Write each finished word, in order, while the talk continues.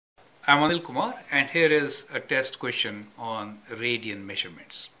I'm Anil Kumar, and here is a test question on radian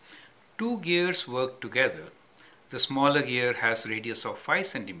measurements. Two gears work together. The smaller gear has radius of 5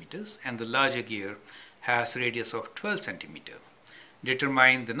 centimeters and the larger gear has radius of 12 centimeters.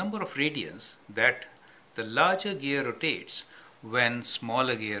 Determine the number of radians that the larger gear rotates when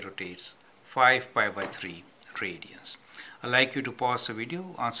smaller gear rotates 5 pi by 3 radians. I'd like you to pause the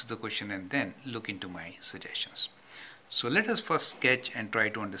video, answer the question, and then look into my suggestions. So let us first sketch and try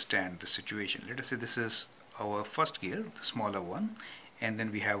to understand the situation. Let us say this is our first gear, the smaller one, and then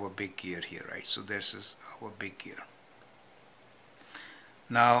we have a big gear here, right? So this is our big gear.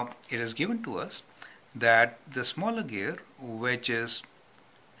 Now it is given to us that the smaller gear, which is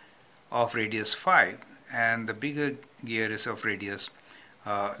of radius 5, and the bigger gear is of radius,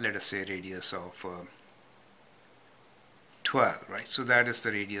 let us say radius of 12, right? So that is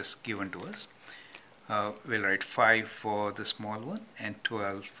the radius given to us. We'll write 5 for the small one and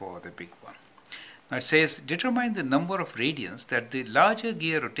 12 for the big one. Now it says determine the number of radians that the larger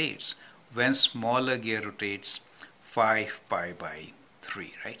gear rotates when smaller gear rotates 5 pi by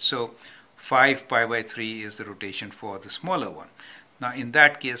 3, right? So 5 pi by 3 is the rotation for the smaller one. Now in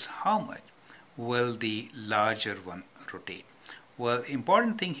that case, how much will the larger one rotate? Well,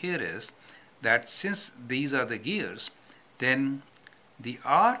 important thing here is that since these are the gears, then the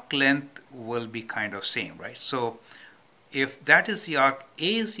arc length will be kind of same, right? So if that is the arc,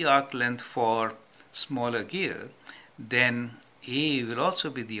 A is the arc length for smaller gear, then A will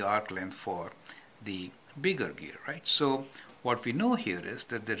also be the arc length for the bigger gear, right? So what we know here is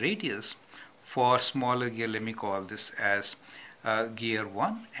that the radius for smaller gear, let me call this as gear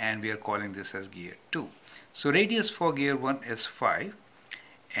 1, and we are calling this as gear 2. So radius for gear 1 is 5,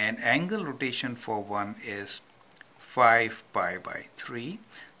 and angle rotation for 1 is 5 pi by 3.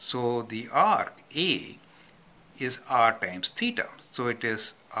 So the arc A is r times theta. So it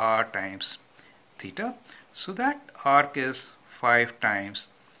is r times theta. So that arc is 5 times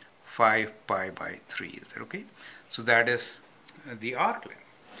 5 pi by 3. Is that okay? So that is the arc length.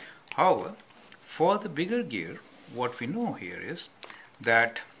 However, for the bigger gear, what we know here is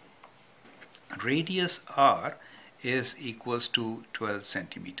that radius r is equals to 12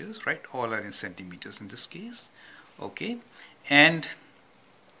 centimeters, right? All are in centimeters in this case. Okay, and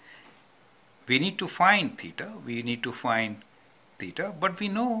we need to find theta, but we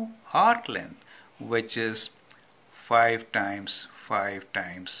know arc length, which is 5 times 5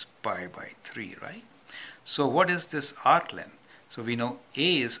 times pi by 3, right? So what is this arc length? So we know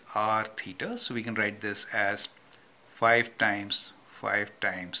A is r theta, so we can write this as 5 times 5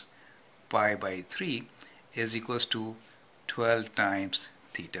 times pi by 3 is equals to 12 times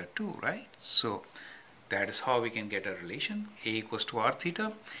theta 2, right? So that is how we can get a relation, A equals to r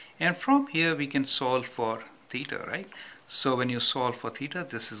theta, and from here we can solve for theta, right? So when you solve for theta,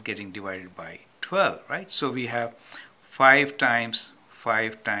 this is getting divided by 12, right? So we have 5 times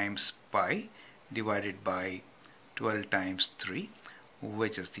pi divided by 12 times 3,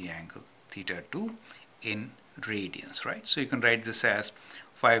 which is the angle theta 2 in radians, right? So you can write this as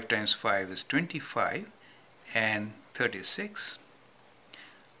 5 times 5 is 25 and 36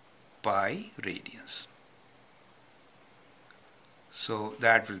 pi radians. So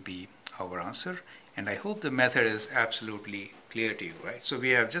that will be our answer, and I hope the method is absolutely clear to you, right? So we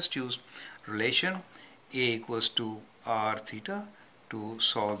have just used relation A equals to r theta to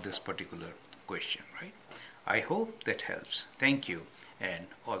solve this particular question, right? I hope that helps. Thank you and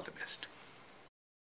all the best.